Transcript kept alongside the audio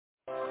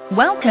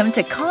Welcome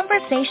to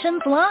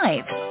Conversations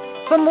Live.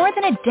 For more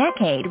than a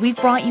decade, we've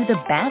brought you the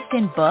best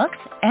in books,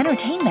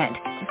 entertainment,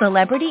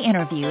 celebrity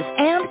interviews,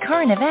 and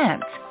current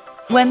events.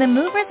 When the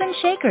movers and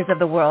shakers of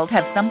the world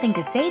have something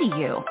to say to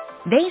you,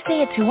 they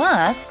say it to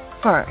us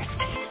first.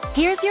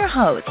 Here's your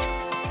host,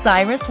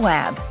 Cyrus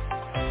Webb.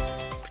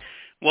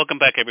 Welcome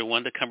back,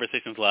 everyone, to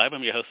Conversations Live.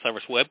 I'm your host,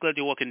 Cyrus Webb. Glad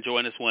you all can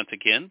join us once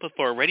again. But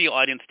for our radio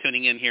audience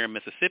tuning in here in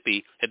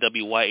Mississippi at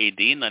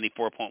WYAD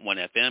 94.1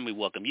 FM, we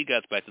welcome you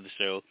guys back to the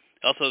show.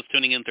 Also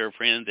tuning in through our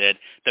friends at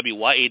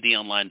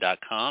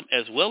WYADonline.com,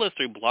 as well as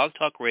through Blog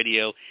Talk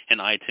Radio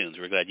and iTunes.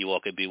 We're glad you all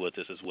could be with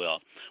us as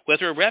well. Well,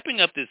 as we're wrapping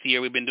up this year,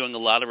 we've been doing a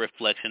lot of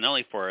reflection, not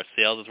only for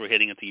ourselves as we're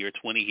heading into year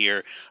 20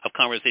 here of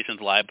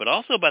Conversations Live, but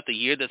also about the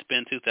year that's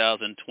been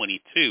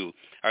 2022.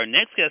 Our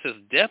next guest has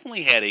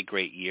definitely had a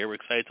great year. We're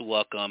excited to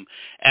welcome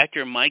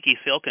actor Mykee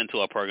Selkin to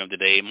our program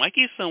today.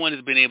 Mykee is someone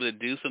who's been able to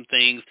do some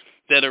things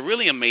that are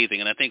really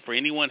amazing, and I think for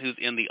anyone who's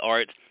in the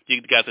arts, you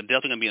guys are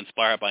definitely going to be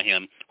inspired by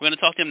him. We're going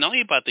to talk to him not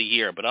only about the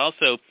year, but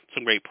also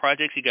some great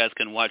projects you guys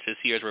can watch this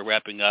year as we're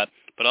wrapping up,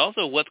 but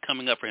also what's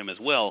coming up for him as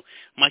well.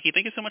 Mykee,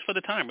 thank you so much for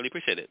the time. Really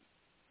appreciate it.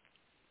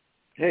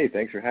 Hey,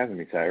 thanks for having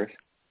me, Cyrus.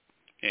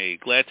 Hey,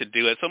 glad to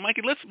do it. So,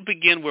 Mykee, let's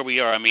begin where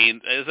we are. I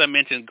mean, as I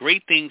mentioned,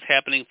 great things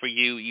happening for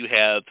you. You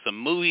have some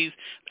movies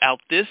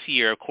out this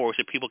year, of course,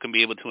 that people can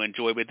be able to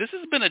enjoy. But this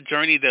has been a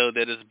journey, though,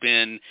 that has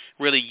been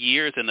really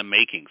years in the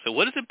making. So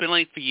what has it been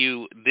like for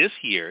you this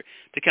year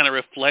to kind of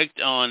reflect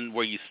on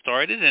where you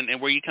started and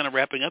where you're kind of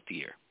wrapping up the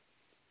year?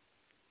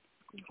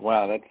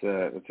 Wow, that's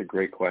a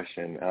great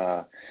question.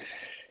 To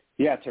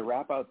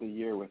wrap out the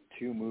year with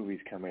 2 movies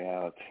coming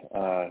out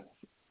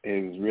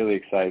is really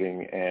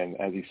exciting. And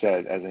as you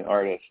said, as an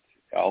artist,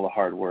 all the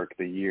hard work,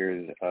 the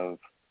years of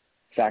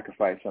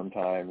sacrifice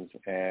sometimes,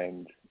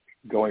 and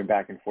going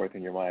back and forth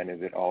in your mind,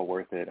 is it all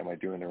worth it? Am I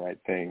doing the right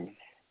thing?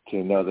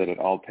 To know that it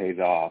all pays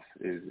off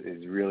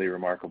is really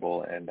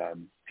remarkable. And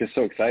I'm just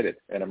so excited.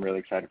 And I'm really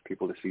excited for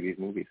people to see these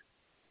movies.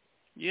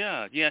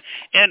 Yeah.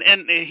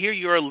 And here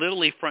you are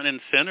literally front and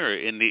center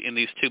in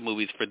these 2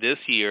 movies for this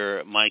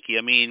year, Mykee.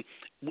 I mean,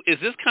 is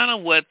this kind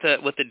of what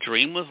the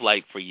dream was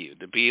like for you,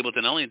 to be able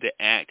to not only to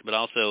act, but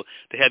also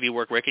to have your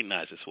work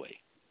recognized this way?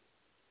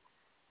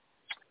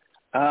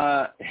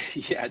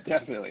 Yeah,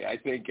 definitely. I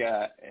think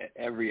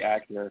every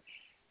actor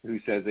who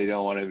says they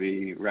don't want to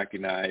be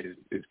recognized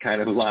is kind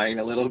of lying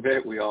a little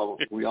bit. We all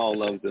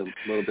love the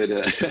little bit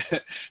of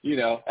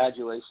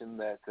adulation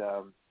that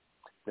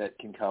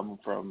can come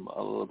from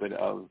a little bit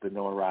of the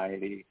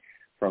notoriety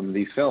from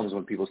these films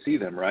when people see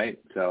them, right?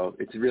 So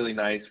it's really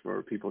nice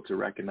for people to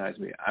recognize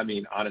me. I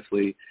mean,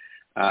 honestly,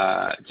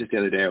 just the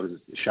other day I was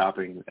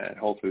shopping at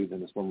Whole Foods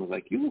and this woman was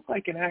like, "You look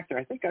like an actor.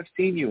 I think I've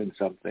seen you in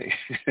something."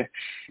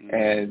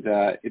 And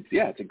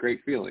it's a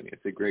great feeling.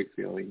 It's a great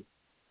feeling.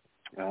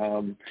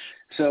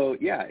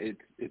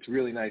 It's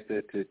really nice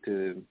to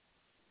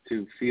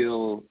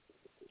feel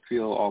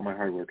all my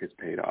hard work has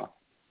paid off.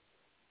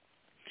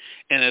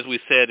 And as we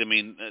said, I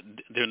mean,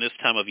 during this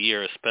time of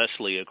year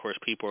especially, of course,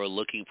 people are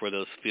looking for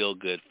those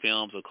feel-good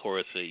films. Of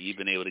course, you've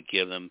been able to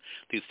give them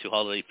these 2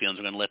 holiday films.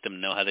 We're going to let them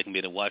know how they can be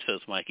able to watch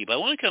those, Mykee. But I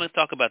want to kind of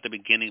talk about the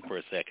beginning for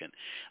a second.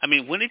 I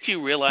mean, when did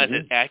you realize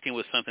that acting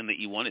was something that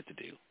you wanted to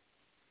do?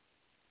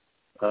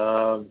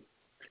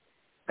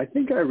 I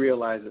think I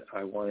realized that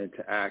I wanted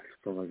to act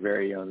from a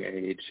very young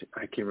age.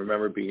 I can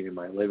remember being in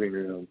my living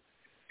room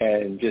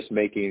and just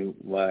making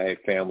my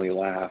family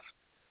laugh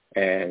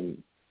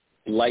and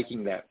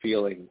liking that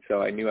feeling.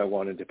 So I knew I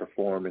wanted to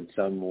perform in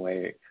some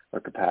way or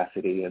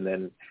capacity. And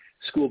then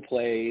school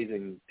plays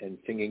and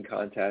singing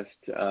contests,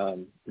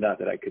 not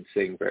that I could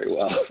sing very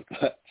well,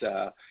 but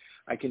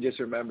I can just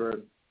remember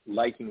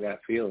liking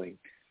that feeling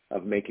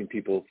of making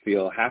people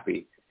feel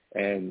happy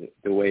and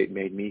the way it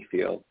made me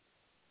feel.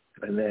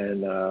 And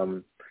then,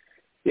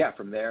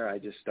 from there I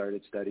just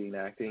started studying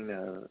acting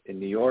in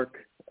New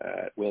York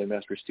at William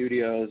Esper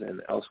Studios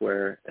and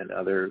elsewhere and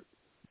other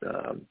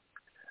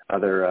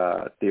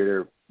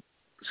theater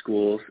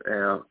schools,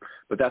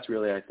 but that's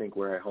really, I think,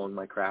 where I honed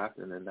my craft,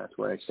 and then that's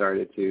when I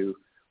started to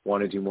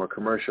want to do more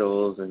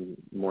commercials and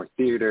more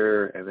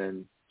theater, and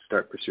then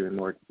start pursuing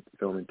more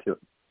film and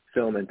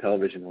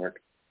television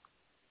work.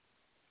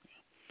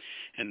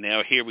 And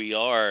now here we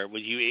are. Were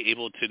you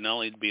able to not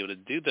only be able to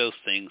do those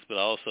things, but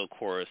also, of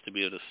course, to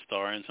be able to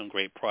star in some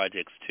great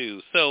projects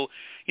too? So,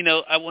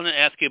 I want to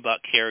ask you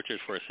about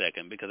characters for a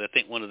second, because I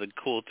think one of the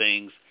cool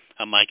things,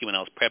 Mykee, when I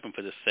was prepping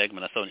for this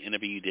segment, I saw an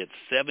interview you did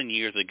 7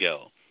 years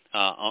ago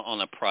on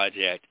a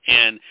project,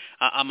 and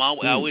I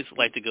always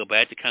like to go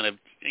back to kind of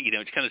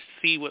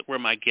see where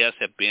my guests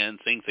have been,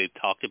 things they've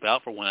talked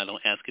about, for when I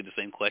don't ask you the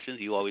same questions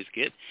you always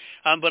get,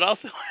 but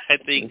also I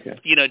think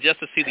just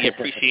to see the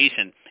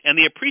appreciation, and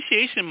the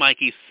appreciation,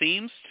 Mykee,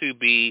 seems to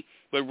be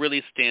what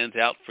really stands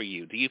out for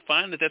you. Do you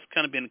find that that's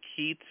kind of been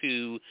key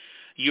to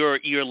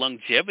your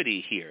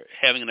longevity here,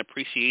 having an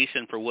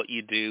appreciation for what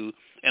you do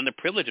and the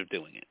privilege of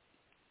doing it?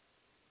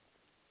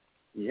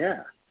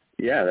 Yeah,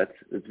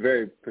 it's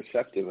very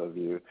perceptive of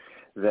you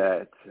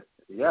that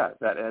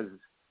has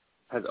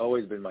has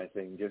always been my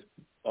thing, just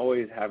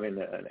always having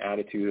an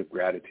attitude of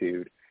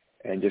gratitude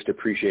and just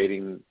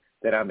appreciating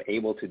that I'm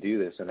able to do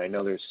this. And I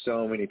know there's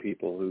so many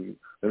people who,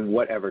 in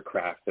whatever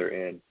craft they're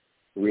in,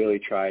 really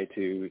try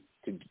to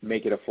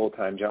make it a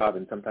full-time job,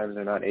 and sometimes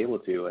they're not able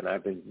to. And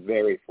I've been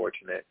very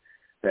fortunate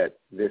that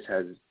this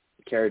has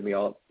carried me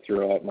all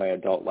throughout my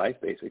adult life,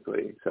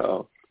 basically.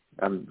 So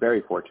I'm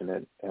very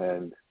fortunate,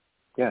 and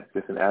yeah,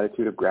 just an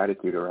attitude of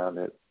gratitude around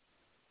it.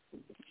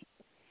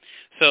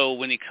 So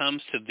when it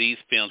comes to these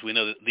films, we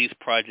know that these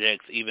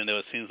projects, even though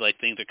it seems like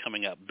things are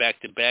coming up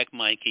back-to-back,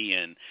 Mykee,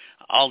 and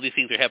all these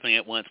things are happening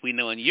at once, we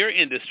know in your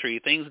industry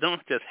things don't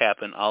just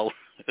happen all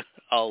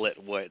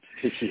at once.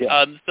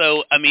 Yeah.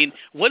 So, I mean,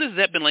 what has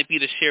that been like for you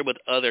to share with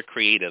other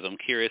creatives? I'm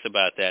curious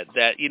about that.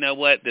 That, you know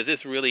what, that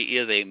this really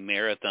is a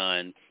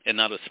marathon and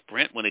not a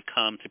sprint when it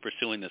comes to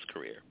pursuing this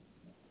career.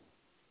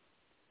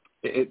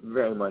 It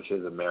very much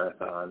is a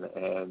marathon,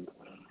 and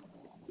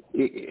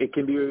it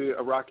can be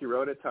a rocky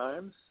road at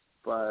times.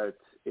 But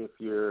if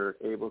you're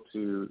able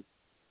to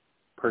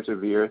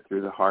persevere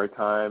through the hard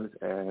times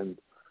and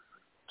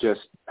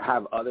just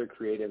have other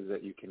creatives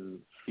that you can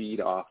feed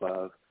off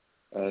of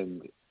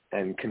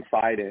and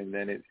confide in,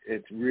 then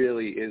it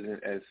really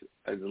isn't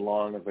as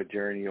long of a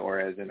journey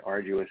or as an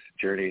arduous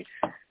journey.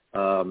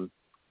 And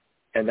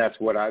that's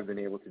what I've been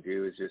able to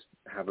do, is just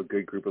have a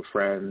good group of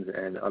friends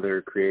and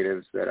other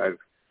creatives that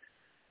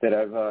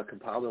I've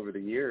compiled over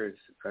the years,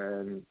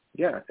 and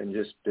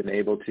just been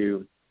able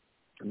to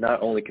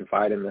not only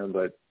confide in them,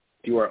 but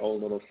do our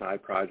own little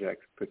side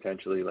projects,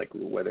 potentially, like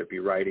whether it be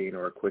writing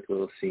or a quick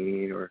little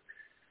scene or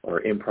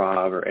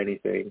improv or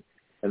anything.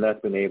 And that's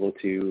been able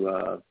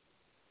to,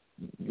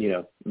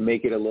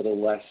 make it a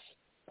little less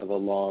of a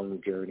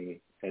long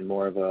journey and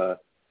more of a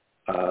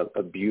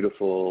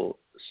beautiful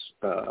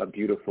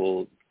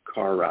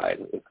car ride,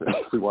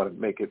 if we want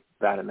to make it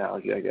that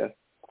analogy, I guess.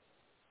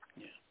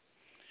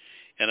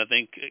 And I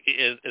think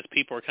as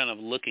people are kind of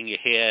looking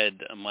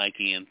ahead,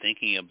 Mykee, and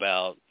thinking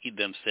about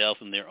themselves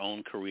and their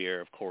own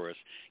career, of course,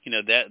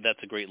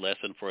 that's a great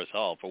lesson for us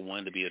all, for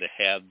one to be able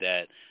to have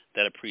that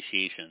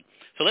appreciation.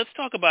 So let's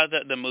talk about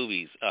the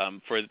movies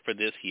for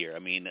this year. I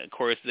mean, of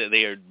course,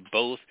 they are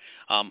both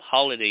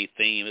holiday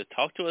themed.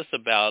 Talk to us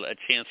about A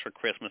Chance for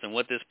Christmas and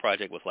what this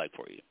project was like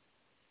for you.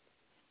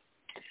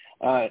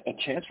 A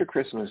Chance for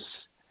Christmas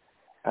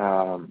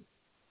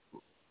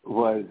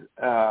was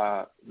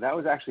that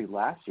was actually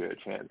last year,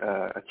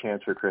 A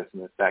Chance for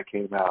Christmas that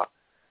came out,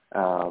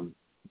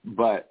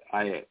 but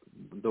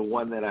the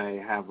one that I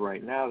have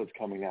right now that's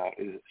coming out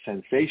is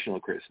Sensational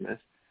Christmas,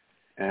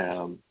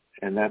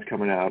 and that's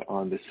coming out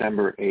on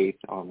December 8th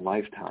on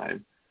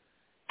Lifetime,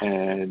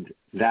 and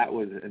that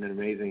was an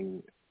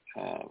amazing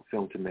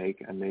film to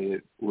make. I made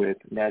it with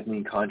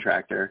Nazneen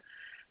Contractor,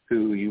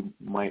 who you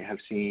might have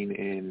seen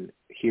in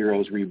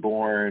Heroes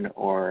Reborn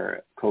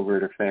or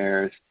Covert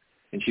Affairs.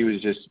 And she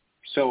was just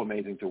so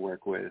amazing to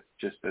work with,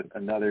 just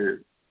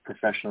another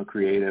professional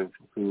creative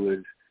who was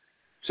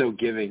so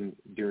giving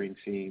during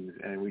scenes.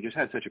 And we just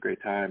had such a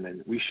great time.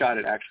 And we shot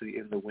it actually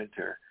in the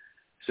winter.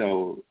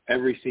 So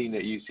every scene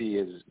that you see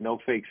is no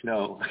fake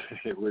snow.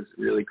 It was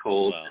really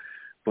cold, wow.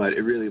 But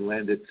it really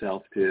lent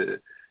itself to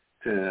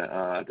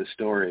the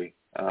story.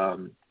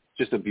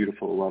 Just a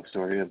beautiful love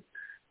story of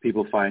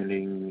people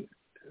finding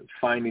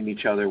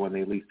each other when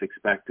they least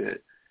expect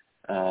it.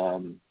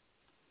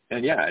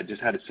 And yeah, I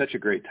just had such a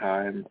great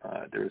time.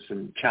 There was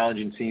some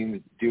challenging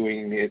scenes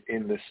doing it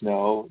in the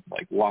snow,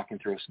 like walking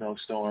through a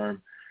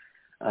snowstorm.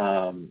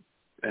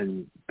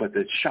 But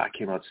the shot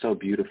came out so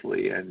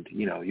beautifully, and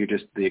you're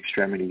just the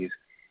extremities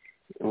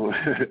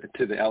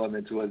to the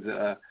elements was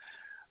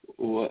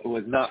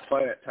not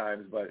fun at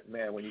times. But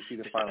man, when you see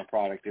the final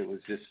product, it was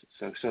just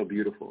so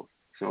beautiful,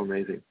 so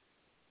amazing.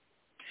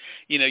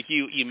 You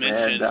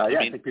mentioned. And I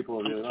think people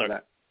will really love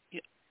that.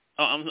 Yeah.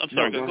 Oh, I'm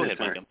sorry. No, go ahead,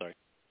 Mike. I'm sorry.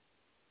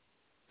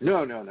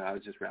 No. I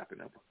was just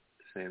wrapping up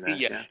saying that.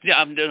 Yeah.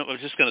 I was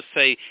just going to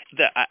say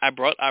that I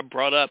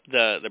brought up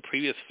the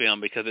previous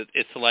film because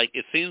it's like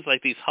it seems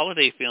like these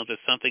holiday films are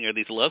something, or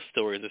these love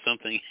stories are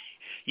something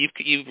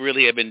you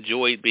really have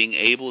enjoyed being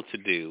able to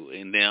do.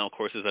 And now, of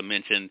course, as I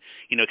mentioned,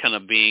 kind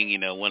of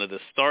being one of the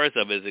stars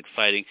of it is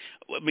exciting.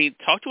 I mean,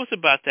 talk to us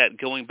about that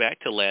going back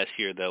to last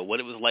year, though. What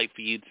it was like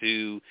for you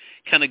to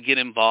kind of get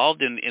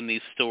involved in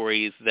these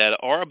stories that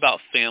are about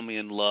family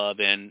and love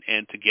and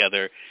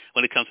together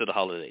when it comes to the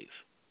holidays.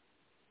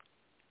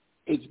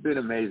 It's been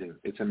amazing.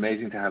 It's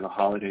amazing to have a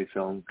holiday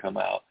film come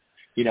out.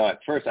 At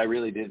first I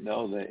really didn't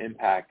know the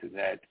impact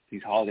that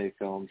these holiday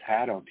films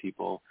had on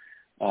people.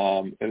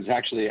 It was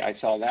actually, I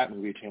saw that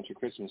movie, A Chance for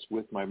Christmas,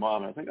 with my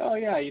mom. I was like, oh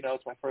yeah,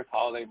 it's my first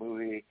holiday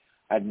movie.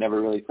 I'd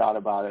never really thought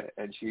about it.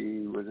 And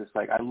she was just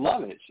like, I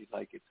love it. She's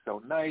like, it's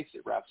so nice.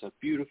 It wraps up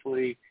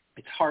beautifully.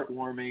 It's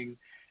heartwarming.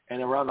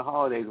 And around the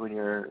holidays when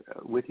you're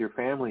with your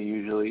family,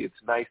 usually it's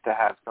nice to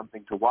have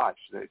something to watch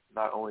that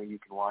not only you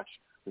can watch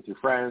with your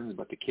friends,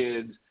 but the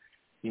kids.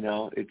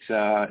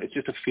 It's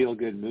just a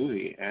feel-good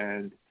movie,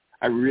 and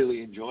I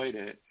really enjoyed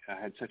it.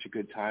 I had such a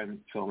good time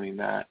filming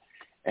that,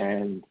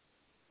 and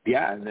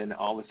and then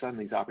all of a sudden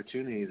these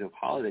opportunities of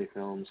holiday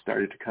films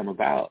started to come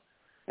about.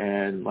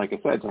 And like I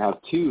said, to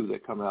have 2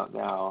 that come out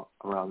now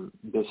around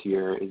this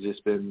year has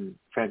just been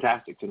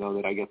fantastic to know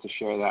that I get to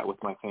share that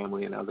with my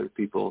family and other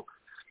people,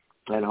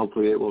 and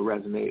hopefully it will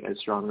resonate as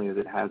strongly as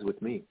it has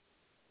with me.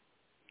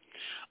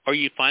 Are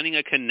you finding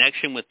a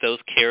connection with those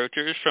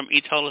characters from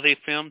each holiday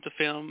film to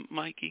film,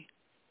 Mykee?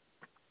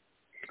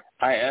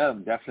 I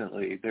am,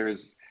 definitely.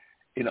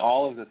 In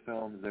all of the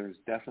films, there's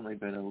definitely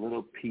been a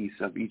little piece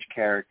of each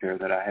character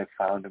that I have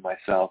found in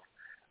myself.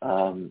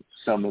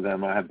 Some of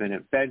them have been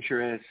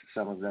adventurous.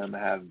 Some of them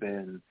have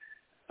been,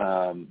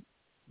 kind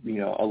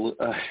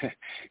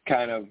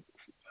of,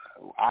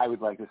 I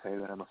would like to say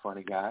that I'm a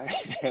funny guy,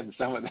 and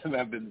some of them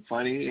have been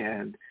funny,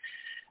 and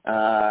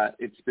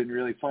it's been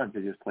really fun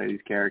to just play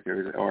these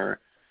characters, or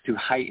to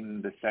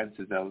heighten the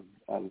senses of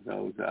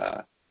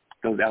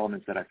those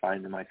elements that I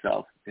find in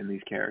myself in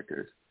these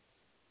characters.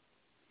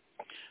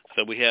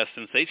 So we have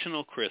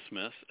Sensational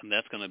Christmas, and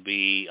that's going to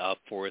be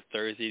for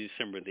Thursday,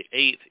 December the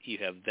 8th. You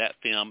have that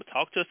film.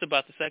 Talk to us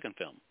about the second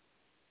film.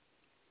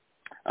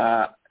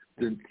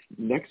 The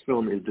next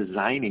film is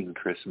Designing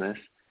Christmas,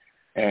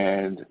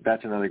 and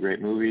that's another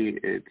great movie.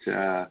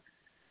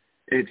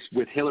 It's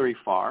with Hilary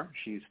Farr.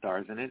 She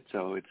stars in it,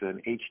 so it's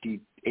an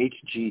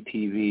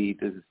HGTV,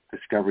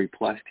 Discovery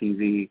Plus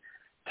TV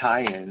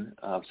tie-in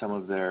of some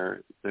of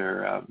their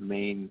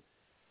main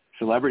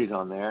celebrities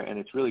on there, and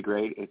it's really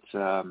great.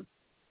 It's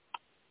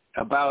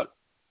about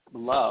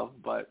love,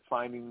 but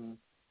finding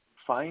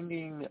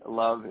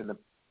love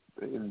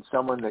in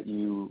someone that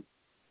you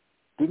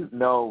didn't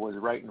know was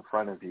right in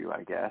front of you,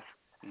 I guess,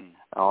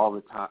 all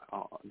the time,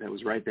 that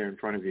was right there in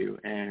front of you.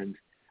 And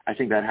I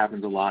think that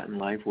happens a lot in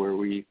life, where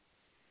we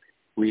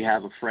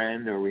have a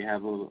friend, or we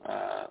have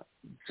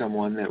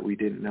someone that we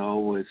didn't know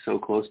was so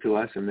close to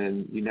us, and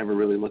then you never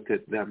really looked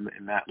at them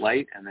in that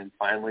light, and then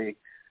finally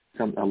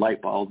a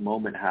light bulb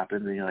moment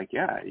happens, and you're like,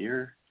 yeah,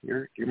 you're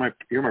my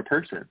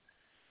person.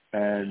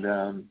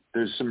 And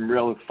there's some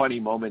real funny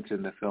moments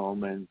in the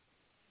film, and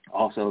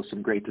also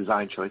some great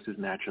design choices,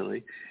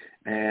 naturally.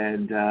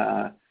 And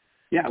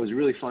it was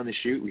really fun to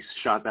shoot. We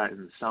shot that in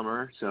the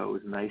summer, so it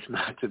was nice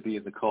not to be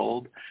in the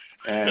cold,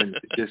 and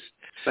just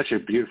such a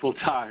beautiful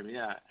time.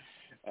 Yeah.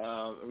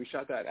 We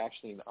shot that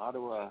actually in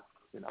Ottawa,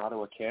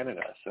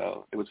 Canada.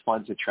 So it was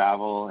fun to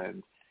travel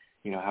and,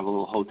 have a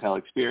little hotel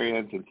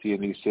experience and see a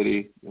new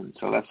city. And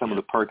so that's some of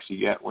the perks you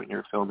get when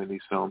you're filming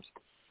these films.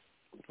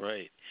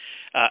 Right.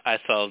 I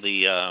saw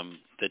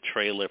the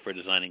trailer for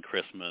Designing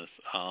Christmas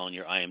on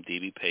your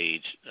IMDb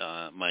page,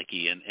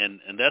 Mykee,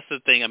 and that's the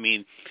thing. I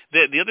mean,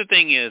 the other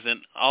thing is,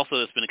 and also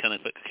it's been a kind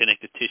of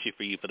connective tissue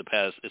for you for the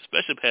past,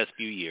 especially the past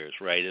few years,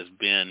 right, has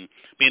been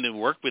being to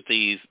work with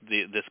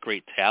this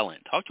great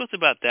talent. Talk to us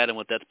about that and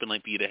what that's been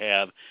like for you to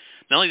have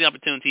not only the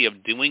opportunity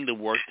of doing the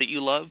work that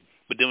you love,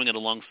 but doing it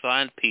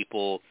alongside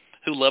people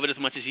who love it as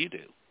much as you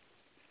do.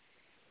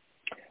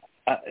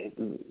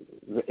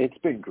 It's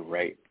been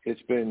great.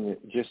 It's been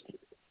just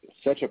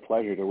such a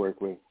pleasure to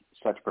work with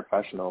such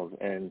professionals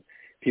and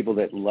people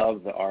that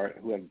love the art,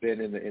 who have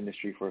been in the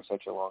industry for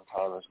such a long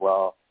time as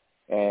well.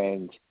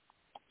 And,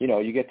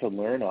 you get to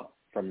learn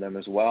from them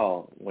as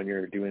well when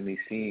you're doing these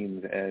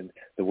scenes, and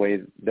the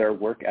way their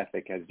work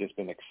ethic has just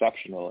been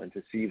exceptional. And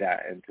to see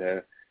that and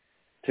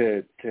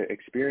to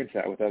experience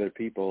that with other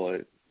people,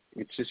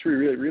 it's just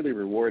really, really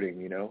rewarding.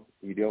 You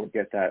don't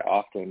get that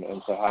often.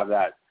 And to have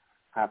that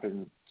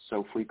happen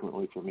so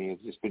frequently for me,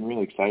 it's just been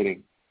really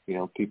exciting.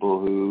 People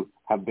who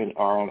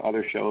are on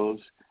other shows,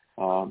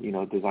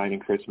 Designing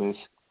Christmas,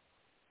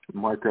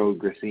 Marco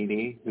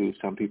Grassini, who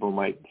some people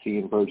might see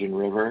in Virgin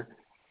River.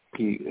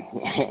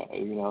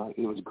 It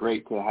was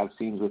great to have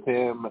scenes with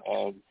him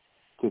and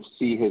to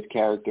see his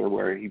character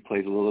where he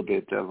plays a little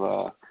bit of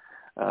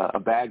a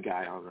bad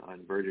guy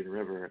on Virgin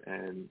River,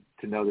 and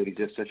to know that he's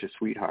just such a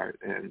sweetheart.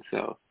 And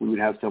so we would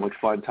have so much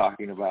fun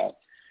talking about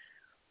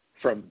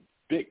from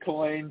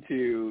Bitcoin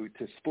to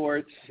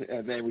sports,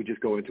 and then we just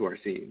go into our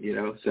scene,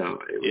 so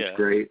it was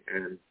great.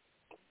 And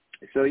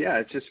so,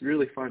 it's just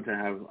really fun to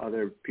have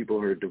other people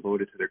who are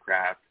devoted to their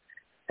craft,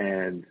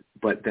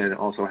 but then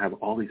also have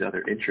all these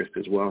other interests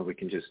as well. We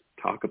can just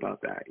talk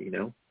about that,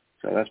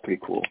 so that's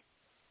pretty cool.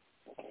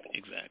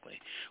 Exactly.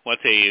 Well,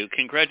 I tell you,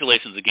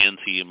 congratulations again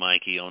to you,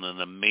 Mykee, on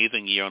an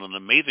amazing year, on an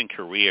amazing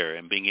career,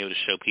 and being able to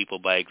show people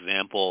by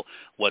example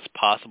what's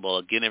possible.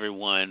 Again,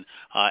 everyone,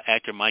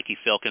 actor Mykee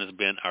Selkin has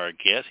been our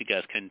guest. You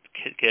guys can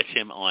catch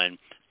him on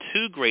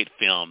two great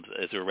films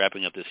as we're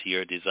wrapping up this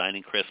year,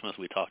 Designing Christmas,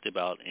 we talked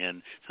about,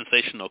 and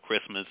Sensational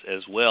Christmas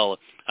as well.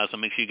 So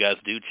make sure you guys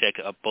do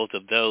check out both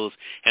of those.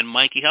 And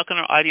Mykee, how can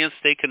our audience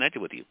stay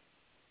connected with you?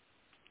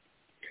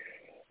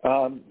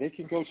 They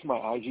can go to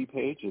my IG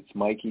page. It's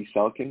Mykee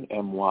Selkin,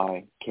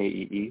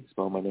 Mykee,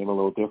 spell my name a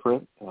little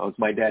different. It's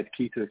my dad's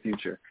key to the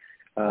future.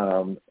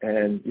 You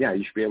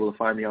should be able to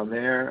find me on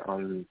there,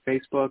 on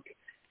Facebook,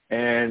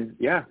 and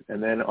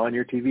then on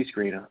your TV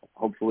screen.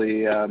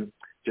 Hopefully,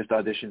 just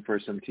audition for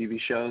some TV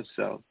shows,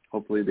 so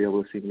hopefully you'll be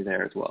able to see me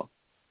there as well.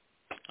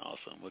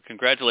 Awesome. Well,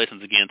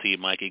 congratulations again to you,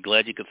 Mykee.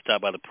 Glad you could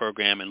stop by the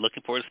program, and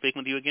looking forward to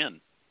speaking with you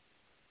again.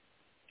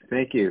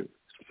 Thank you,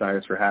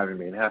 Cyrus, for having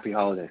me, and happy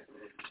holiday.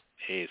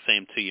 Hey,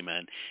 same to you,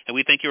 man. And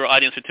we thank your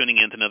audience for tuning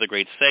in to another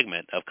great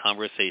segment of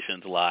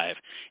Conversations Live.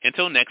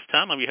 Until next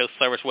time, I'm your host,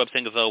 Cyrus Webb,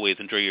 saying as always,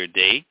 enjoy your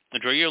day,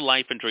 enjoy your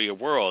life, enjoy your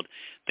world.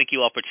 Thank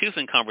you all for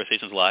choosing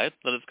Conversations Live.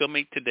 Let us go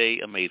make today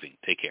amazing.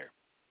 Take care.